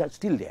varieties R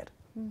still there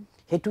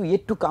সেইটো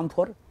ইয়েট টু কাম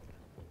ফৰ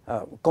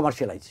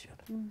কমাৰ্চিয়েলাইজেশ্যন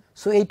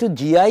চ' এইটো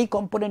জি আই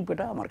কম্পনেণ্ট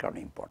এটা আমাৰ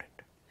কাৰণে important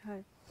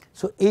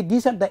So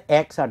these are the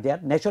acts are there.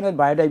 National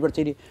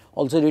biodiversity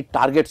also the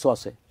targets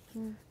আছে.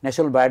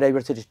 National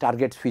biodiversity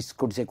targets fix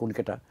কৰিছে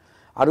কোনকেটা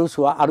আৰু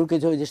সোৱা আৰু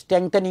কিছু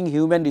strengthening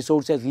human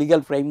resources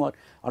legal framework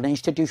on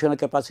institutional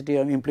capacity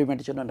and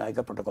implementation of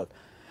NAICA protocol.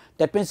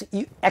 That means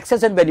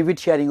access and benefit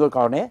sharing ৰ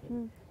কাৰণে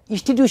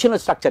institutional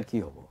structure কি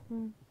হ'ব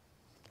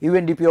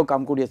UNDPO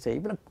কাম কৰি আছে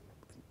এইবিলাক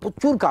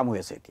প্ৰচুৰ কাম হৈ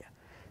আছে এতিয়া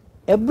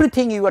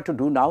everything you have to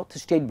do now to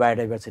state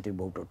biodiversity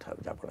board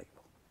যাব লাগিব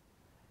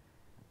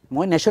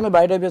মই national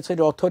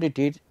বায়োডাইভাৰ্চিটি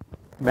অথৰিটিৰ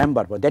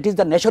member that is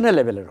the national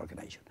লেভেলৰ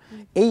অৰ্গেনাইজেশ্যন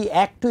এই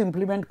এক্টটো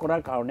ইমপ্লিমেণ্ট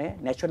কৰাৰ কাৰণে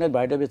ন্যাশনাল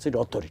বায়োডাইভাৰ্চিটি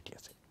অথৰিটি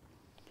আছে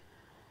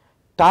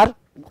তাৰ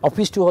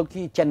অফিচটো হ'ল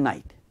কি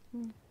চেন্নাইত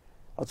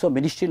অলছ'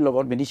 মিনিষ্ট্ৰীৰ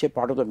লগত ministry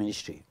part of the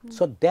ministry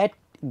so' date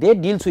De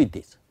deals with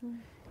this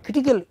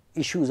critical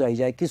issues আহি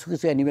যায় কিছু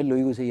কিছু এনিমেল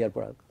লৈ গৈছে ইয়াৰ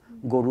পৰা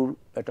গৰুৰ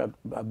এটা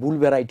বুল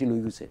ভেৰাইটি লৈ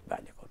গৈছে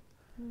বেলেগত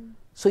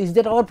চ' is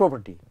that hour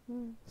property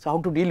so' how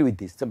to deal with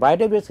this the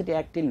বায়োডাইভাৰ্চিটি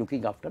act is looking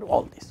after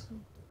all this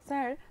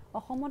sir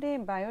অসমত এই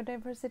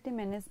বায়োডাইভাৰ্চিটি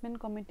মেনেজমেণ্ট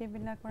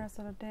কমিটিবিলাকৰ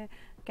আচলতে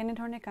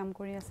কেনেধৰণে কাম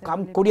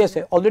কৰি আছে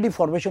অলৰেডি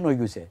ফৰ্মেশ্যন হৈ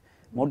গৈছে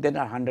মোৰ দেন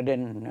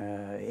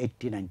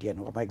 180-90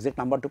 এনেকুৱা এক্সেক্ট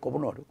নাম্বাৰটো ক'ব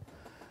নোৱাৰোঁ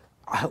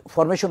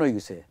ফৰ্মেশ্যন হৈ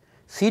গৈছে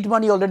চিট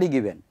মানি অলৰেডি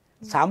গিভেন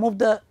চাম অফ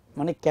দ্য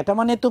মানে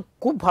কেইটামানেতো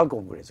খুব ভাল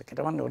কাম কৰি আছে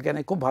কেইটামান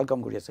অৰ্গেনাইজ খুব ভাল কাম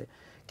কৰি আছে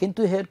কিন্তু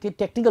সেই কি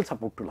টেকনিকেল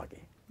ছাপোৰ্টটো লাগে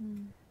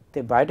তে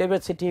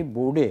বায়োডাইভাৰ্চিটি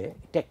বোৰ্ডে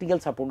টেকনিকেল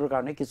ছাপোৰ্টৰ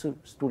কাৰণে কিছু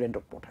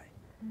ষ্টুডেণ্টক পঠায়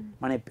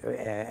মানে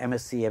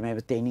MSc MA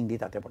ট্ৰেইনিং দি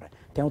তাতে পঠায়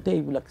তেওঁতে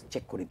এইবিলাক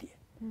চেক কৰি দিয়ে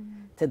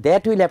তে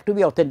that will have to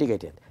B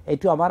অথেণ্টিকেটেড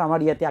এইটো আমাৰ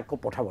ইয়াতে আকৌ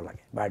পঠাব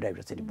লাগে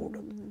বায়োডাইভাৰ্চিটি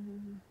বোৰ্ডত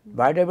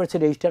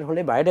বায়োডাইভাৰ্চিটি ৰেজিষ্টাৰ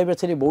হ'লে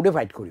বায়োডাইভাৰ্চিটি বোৰ্ডে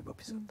ফাইট কৰিব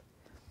পিছত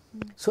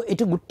চ'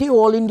 এইটো গোটেই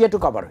অল ইণ্ডিয়াটো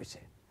কাভাৰ হৈছে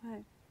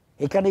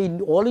এইকাৰণে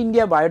অল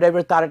ইণ্ডিয়া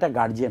বায়োডাইভাৰ্চিটি তাৰ এটা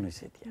গাৰ্জিয়ান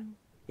হৈছে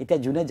এতিয়া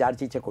যোনে যাৰ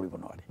ইচ্ছা কৰিব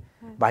নোৱাৰে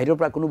বাহিৰৰ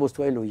পৰা কোনো বস্তু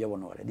লৈ যাব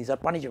নোৱাৰে দিছ আৰ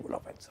পানিছেবল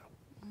অফেন্স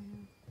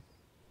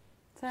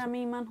স্যাৰ আমি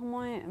ইমান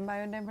সময়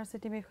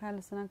বায়োডাইভাৰ্চিটিৰ বিষয়ে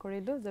আলোচনা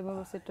কৰিলোঁ জৈৱ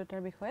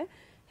বৈচিত্ৰ্যতাৰ বিষয়ে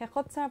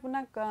শেষত স্যাৰ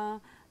আপোনাক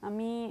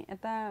আমি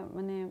এটা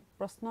মানে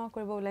প্ৰশ্ন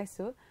কৰিব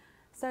ওলাইছোঁ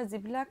স্যাৰ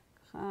যিবিলাক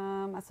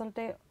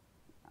আচলতে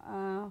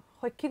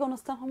শৈক্ষিক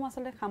অনুষ্ঠানসমূহ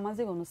আচলতে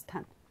সামাজিক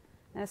অনুষ্ঠান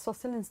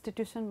ছ'চিয়েল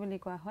ইনষ্টিটিউশ্যন বুলি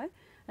কোৱা হয়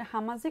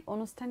সামাজিক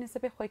অনুষ্ঠান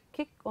হিচাপে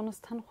শৈক্ষিক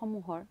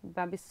অনুষ্ঠানসমূহৰ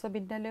বা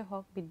বিশ্ববিদ্যালয়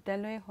হওক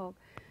বিদ্যালয়ে হওক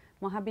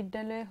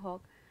মহাবিদ্যালয়ে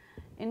হওক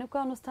এনেকুৱা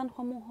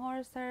অনুষ্ঠানসমূহৰ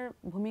স্যাৰ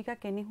ভূমিকা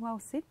কেনে হোৱা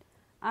উচিত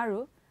আৰু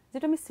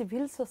যেটো আমি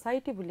সিভিল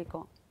সোসাইটি বুলি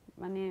কওঁ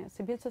মানে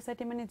সিভিল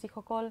সোসাইটি মানে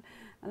যিসকল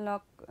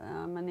লোক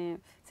মানে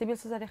সিভিল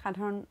সোসাইটি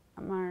সাধাৰণ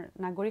আমাৰ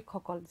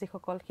নাগৰিকসকল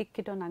যিসকল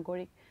শিক্ষিত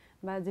নাগৰিক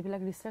বা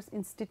যিবিলাক ৰিসাৰ্চ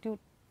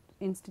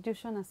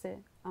ইনষ্টিটিউশ্যন আছে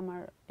আমাৰ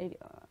এই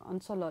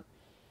অঞ্চলত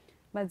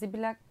বা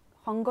যিবিলাক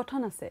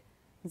সংগঠন আছে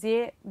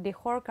যিয়ে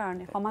দেশৰ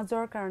কাৰণে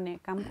সমাজৰ কাৰণে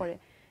কাম কৰে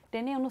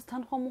তেনে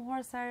অনুষ্ঠানসমূহৰ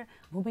স্যাৰ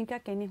ভূমিকা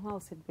কেনে হোৱা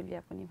উচিত বুলি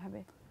আপুনি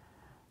ভাবে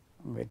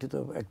এটো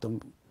একদম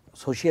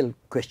social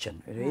question,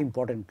 a very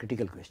important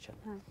critical question.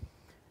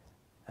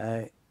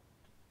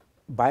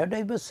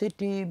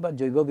 Biodiversity বা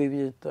জৈৱ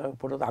বিবিধতাৰ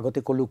ওপৰত আগতে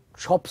ক'লো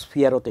সব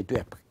স্ফিয়াৰত এইটো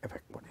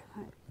এফেক্ট পৰে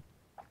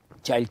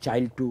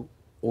চাইল্ড টু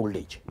ওল্ড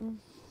এজ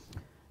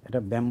এটা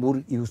বেম্বুৰ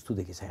ইউজটো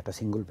দেখিছে এটা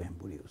সিংগল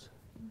বেম্বুৰ ইউজ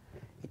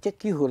এতিয়া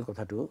কি হ'ল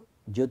কথাটো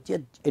যেতিয়া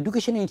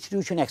এডুকেশ্যন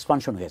ইনষ্টিটিউশ্যন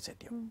এক্সপানশ্যন হৈ আছে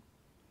এতিয়া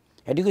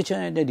এডুকেশ্যন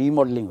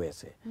ৰিমডেলিং হৈ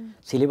আছে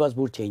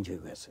চিলেবাছবোৰ চেঞ্জ হৈ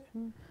গৈ আছে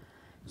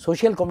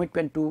ছ'চিয়েল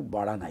কমিটমেণ্টটো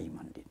বঢ়া নাই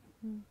ইমান দিন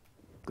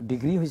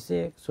ডিগ্ৰী হৈছে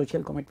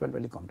ছ'চিয়েল কমিটমেণ্ট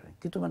বুলি কম নাই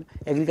কিন্তু মানে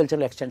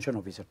এগ্ৰিকালচাৰেল এক্সটেনশ্যন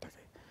অফিচাৰ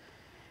থাকে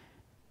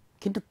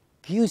কিন্তু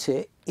কি হৈছে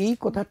এই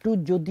কথাটো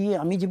যদি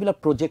আমি যিবিলাক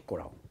প্ৰজেক্ট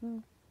কৰাওঁ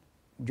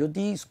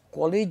যদি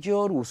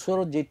কলেজৰ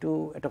ওচৰত যেটো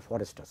এটা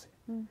ফৰেষ্ট আছে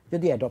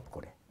যদি এডপ্ট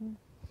কৰে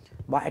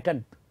বা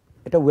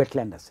এটা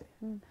ওয়েটল্যান্ড আছে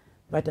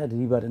বা এটা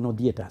ৰিভাৰ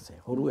নদী এটা আছে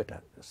সৰু এটা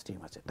স্ট্ৰিম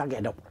আছে তাক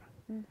এডপ্ট কৰা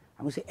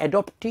আমি কৈছোঁ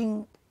এডপ্টিং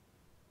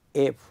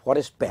এ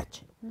ফৰেস্ট প্যাচ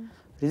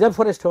ৰিজাৰ্ভ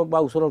ফৰেস্ট হোক বা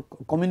ওচৰৰ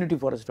কমিউনিটি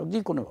ফৰেস্ট হোক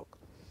যিকোনো হোক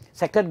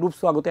সেক্টৰ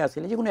গ্ৰুপসও আগতে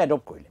আছিলে যিকোনো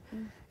এডপ্ট কৰিলে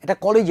এটা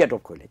কলেজ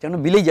এডপ্ট কৰিলে যেন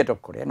ভিলেজ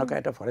এডপ্ট কৰে এনেকুৱা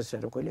এটা ফৰেস্ট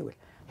এডপ্ট কৰিলে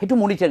সেইটো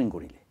মনিটৰিং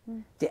কৰিলে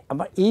যে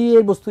আমাৰ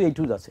এই বস্তু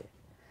এইটোত আছে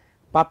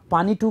বা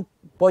পানীটো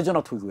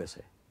পয়জনত হৈ গৈ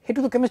আছে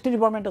সেইটোতো কেমিষ্ট্ৰি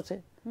ডিপাৰ্টমেণ্ট আছে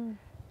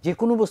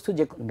যিকোনো বস্তু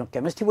যে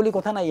কেমিষ্ট্ৰি বুলি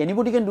কথা নাই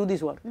anybody can do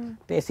this work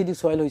তো এচিডিক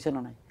সয়েল হৈছে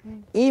না নাই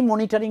এই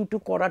মনিটৰিংটো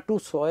কৰাটো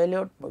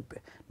সয়েলৰ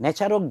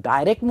নেচাৰক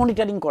ডাইৰেক্ট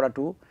মনিটৰিং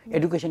কৰাটো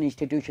education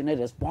ইনষ্টিটিউচনৰ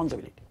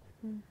responsibility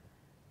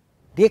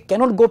they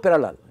cannot go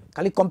parallel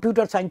kali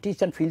computer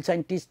scientists and field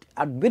scientists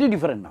are very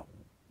different now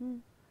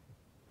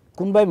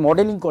kunbai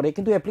modeling kore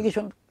kintu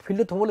application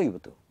field hobo lagibo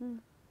to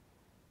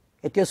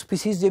etia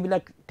species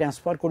jebilak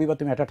transfer koriba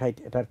tumi eta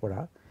thait etar pora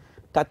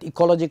tat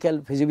ecological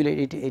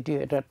feasibility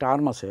eta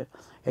term ase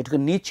etuke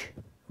niche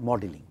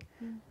modeling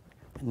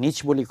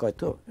niche boli koy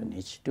to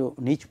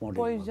niche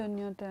modeling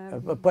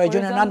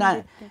poisoniyota na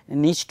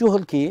niche to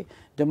hol ki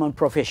jemon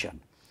profession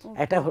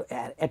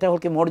এটা হল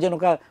কি মোর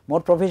যেনকা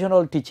মোর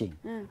professional teaching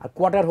আর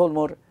quarter হল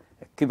মোর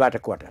কিবা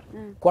একটা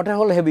quarter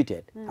hall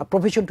habitat are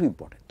profession two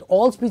important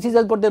all species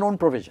has got their own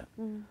profession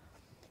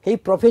এই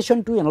profession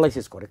two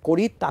analysis করে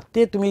করি তাতে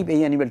তুমি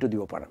এই অ্যানিমেলটো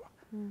দিব পারবা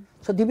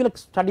সো দিবিলাক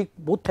স্টাডি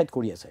বহুত ঠাইত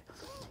কৰি আছে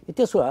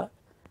এতিয়া চোৱা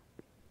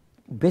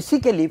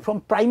basically from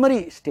primary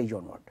stage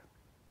অনওয়াৰ্ড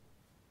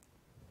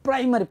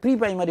pre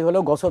primary হলো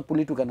গছৰ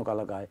পুলিটো কেনেকুৱা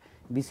লগায়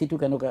বিচিটো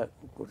কেনেকুৱা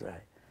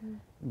যায়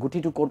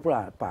গুটিটো ক'ৰ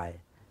পৰা পায়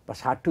বা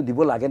সারটো দিব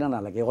লাগে না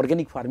নালাগে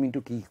অর্গানিক ফার্মিংটো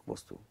কি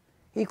বস্তু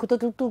এই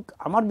কথাটো তো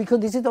আমার বিষয়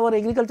দিছে তো আমার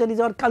এগ্রিকালচার ইজ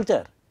আওয়ার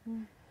কালচার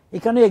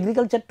এখানে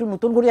এগ্রিকালচারটো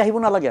নতুন করে আহিব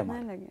না লাগে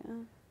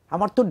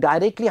আমার তো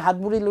ডাইরেক্টলি হাত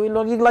মুড়ি লৈ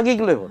লাগি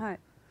গলে হয়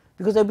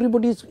because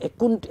everybody is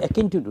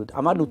একিন to do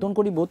আমার নতুন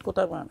করে বহুত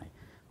কথা কোৱা নাই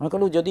মই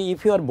কলো যদি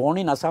if U are born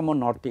in Assam or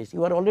north east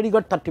U are already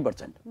got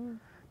 30%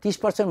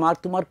 30% mark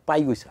তোমার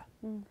পাই গৈছা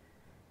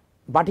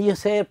বাট ইউ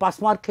সে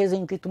 5 মার্ক খেজ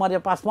ইনক্রিজ তোমার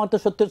 5 মার্ক তো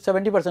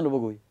 70% হবো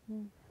গই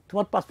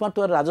তোমার 5 মার্ক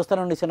তো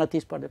রাজস্থানের নিচে না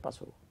 30% পাস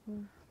হবো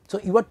so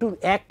U have to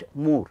act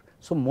more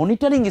so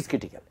monitoring is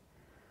critical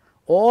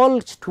all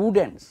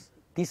students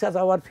this are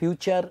our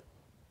future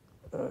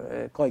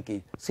কয় কি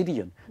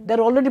সিটিজেন দে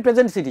আর অলরেডি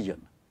প্রেজেন্ট সিটিজেন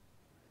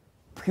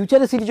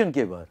ফিউচারে সিটিজেন কে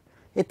এবার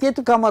এতিয়া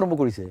তো কাম আরম্ভ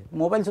কৰিছে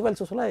মোবাইল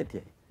চলাই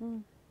এতিয়া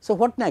so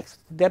what next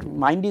there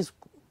mind is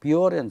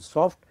pure and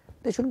soft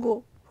they should go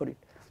for it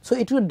so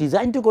it will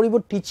design two করিব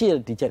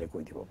টিচারে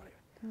কৈ দিব পাৰে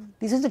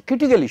this is a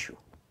critical issue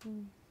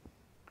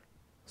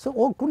So,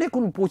 কোনে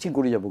কোন পোচিং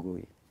করে যাব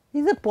গই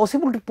ইজ ইট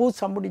পসিবল টু পোচ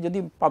সামবডি যদি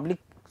পাবলিক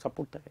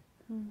সাপোর্ট থাকে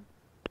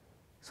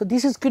so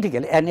this is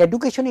critical and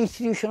education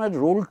institutional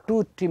role two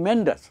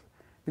tremendous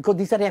because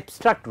this are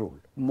abstract role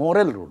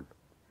moral role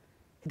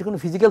এটা কোনো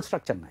ফিজিক্যাল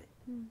স্ট্রাকচার নাই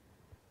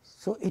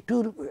সো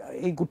এটুর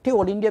এই গোটেই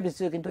অল ইন্ডিয়া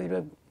বেসিসে কিন্তু এটা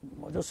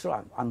অজস্র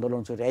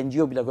আন্দোলন চলে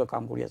এনজিও বিলাকে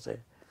কাম কৰি আছে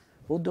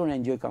বহুত ধৰণৰ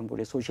এনজিও কাম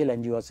কৰি সোশ্যাল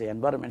এনজিও আছে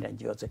এনভায়রনমেন্ট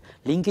এনজিও আছে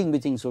linking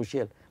between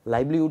social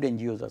livelihood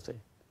NGOs আছে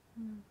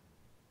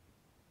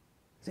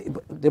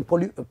the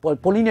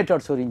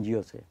pollinators or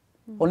NGOs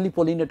only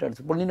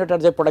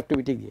pollinators have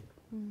productivity gain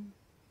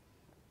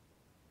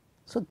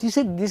so these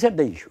are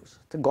the issues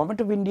the government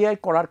of India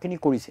korar kini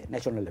korise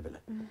national level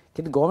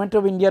kintu government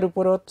of India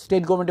uporot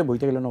state government e boi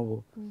thakile nobo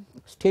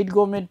state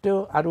government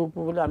aru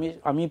bole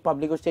ami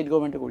public state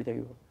government e kori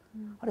thakibo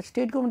are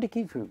state government e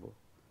ki firibo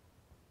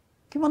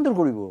ki mandor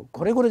koribo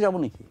ঘরে ঘরে যাব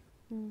নাকি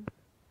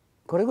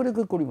ঘরে ঘরে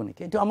কি করিব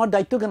নাকি এটা আমার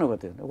দায়িত্ব কেন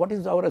হতে what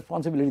is our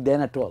responsibility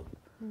then at all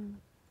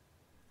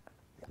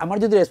আমার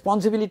যদি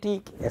রেসপন্সিবিলিটি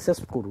অ্যাসেস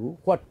করু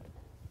হোয়াট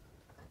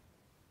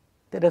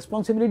দ্য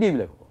রেসপন্সিবিলিটি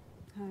বিলাক হয়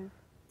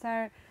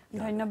স্যার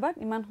ধন্যবাদ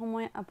ইমান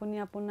সময় আপুনি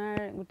আপোনাৰ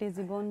গোটেই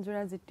জীৱন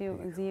জোৰা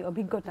যি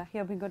অভিজ্ঞতা সেই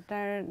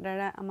অভিজ্ঞতাৰ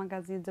দ্বাৰা আমাক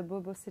আজি জৈৱ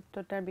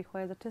বৈচিত্ৰতাৰ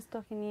বিষয়ে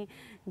যথেষ্টখিনি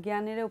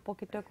জ্ঞানেৰে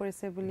উপকৃত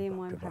কৰিছে বুলি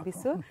মই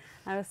ভাবিছোঁ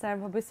আৰু স্যাৰ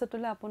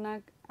ভৱিষ্যতলৈ আপোনাক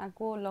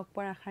আকৌ লগ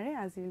পোৱাৰ আশাৰে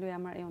আজিলৈ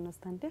আমাৰ এই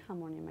অনুষ্ঠানটি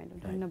সামৰণি মাৰিলোঁ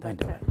ধন্যবাদ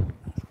স্যাৰ